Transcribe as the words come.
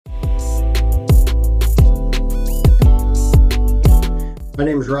My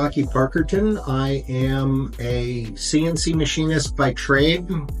name is Rocky Parkerton. I am a CNC machinist by trade,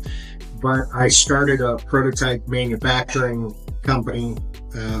 but I started a prototype manufacturing company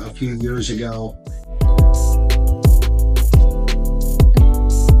a few years ago.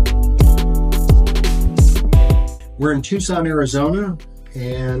 We're in Tucson, Arizona,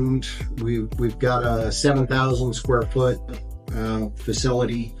 and we've got a 7,000 square foot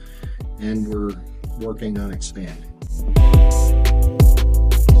facility, and we're working on expanding.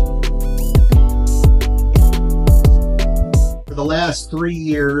 For the last 3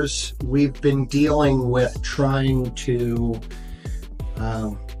 years, we've been dealing with trying to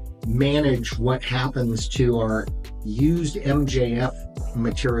manage what happens to our used MJF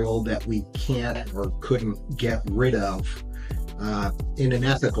material that we can't or couldn't get rid of in an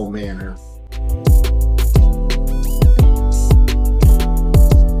ethical manner.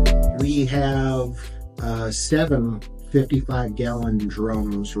 We have 7 55-gallon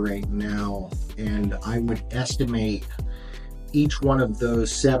drums right now, and I would estimate each one of those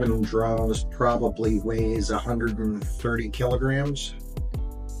 7 drums probably weighs 130 kilograms.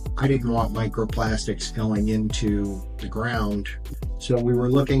 I didn't want microplastics going into the ground, so we were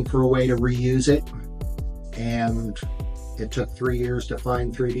looking for a way to reuse it, and it took 3 years to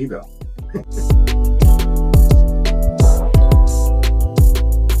find 3Devo.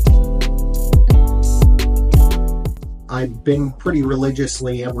 I've been pretty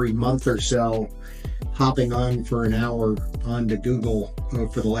religiously every month or so hopping on for an hour onto Google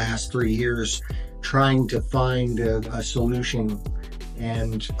for the last 3 years trying to find a solution,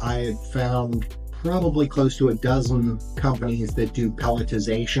 and I had found probably close to a dozen companies that do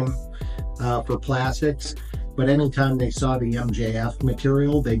pelletization for plastics, but anytime they saw the MJF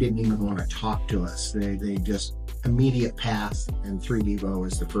material, they didn't even want to talk to us. They just immediate pass, and 3Devo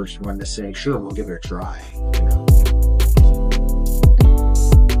was the first one to say, sure, we'll give it a try. You know?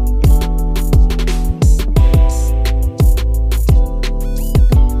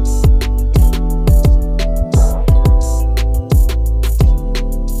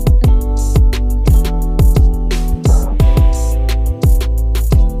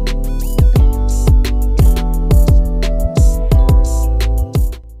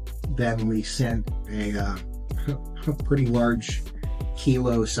 Then we sent a pretty large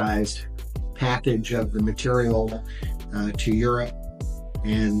kilo-sized package of the material to Europe,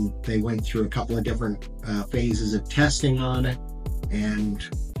 and they went through a couple of different phases of testing on it, and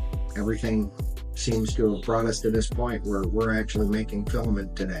everything seems to have brought us to this point where we're actually making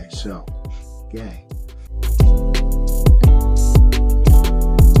filament today, so yay.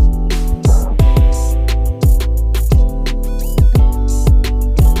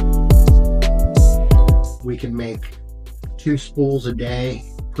 We can make 2 spools a day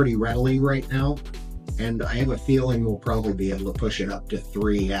pretty readily right now, and I have a feeling we'll probably be able to push it up to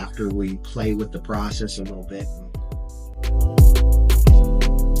 3 after we play with the process a little bit.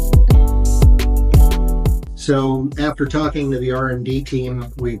 So after talking to the R&D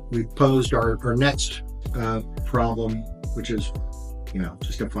team, we posed our next problem, which is, you know,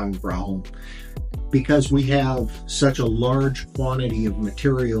 just a fun problem. Because we have such a large quantity of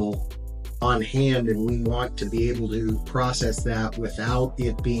material on hand, and we want to be able to process that without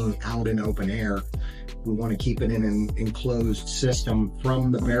it being out in open air. We want to keep it in an enclosed system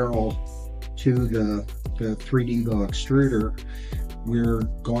from the barrel to the 3Devo extruder. We're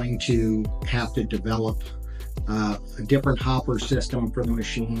going to have to develop a different hopper system for the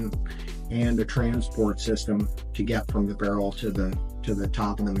machine and a transport system to get from the barrel to the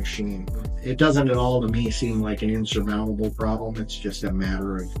top of the machine. It doesn't at all to me seem like an insurmountable problem. It's just a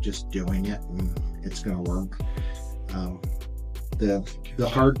matter of just doing it, and it's going to work. The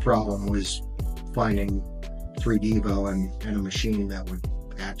hard problem was finding 3Devo and a machine that would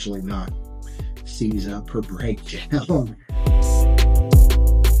actually not seize up or break down.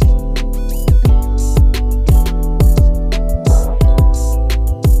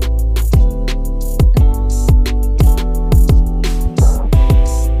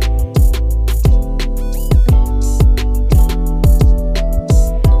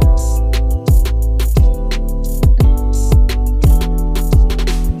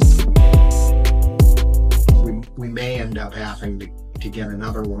 Having to get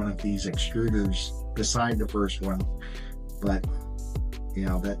another one of these extruders beside the first one, but you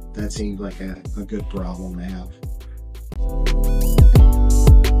know, that seemed like a good problem to have.